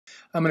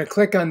I'm going to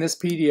click on this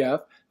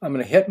PDF. I'm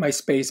going to hit my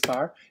space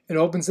bar. It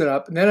opens it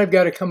up. And then I've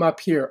got to come up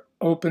here,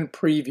 Open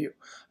Preview.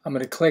 I'm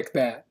going to click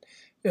that.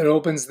 It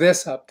opens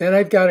this up. Then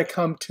I've got to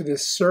come to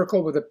this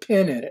circle with a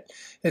pin in it.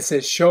 It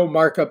says Show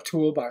Markup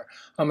Toolbar.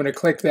 I'm going to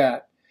click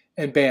that.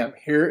 And bam,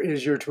 here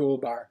is your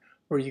toolbar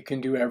where you can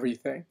do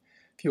everything.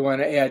 If you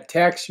want to add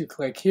text, you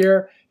click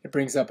here. It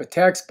brings up a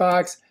text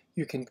box.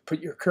 You can put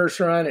your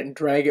cursor on it and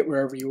drag it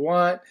wherever you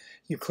want.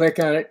 You click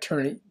on it,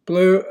 turn it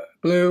blue,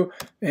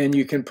 and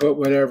you can put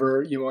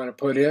whatever you want to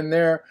put in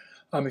there.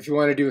 If you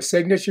want to do a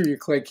signature, you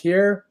click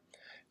here,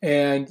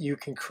 and you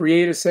can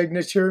create a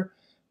signature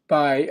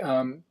by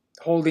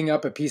holding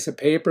up a piece of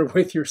paper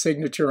with your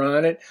signature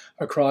on it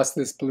across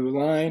this blue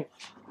line.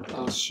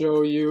 I'll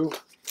show you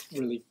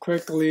really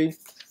quickly.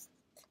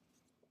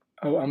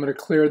 Oh, I'm going to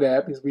clear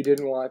that because we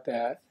didn't want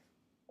that.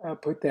 I'll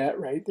put that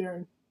right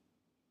there.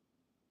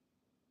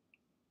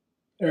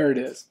 There it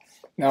is.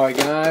 Now I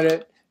got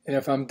it, and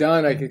if I'm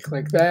done, I could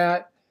click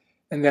that.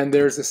 And then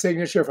there's the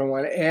signature. If I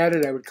want to add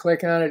it, I would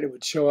click on it. It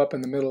would show up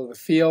in the middle of the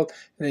field,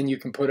 and then you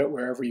can put it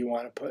wherever you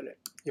want to put it.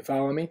 You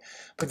follow me?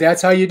 But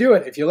that's how you do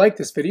it. If you like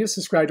this video,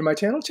 subscribe to my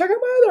channel. Check out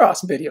my other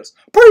awesome videos.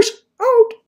 Peace out!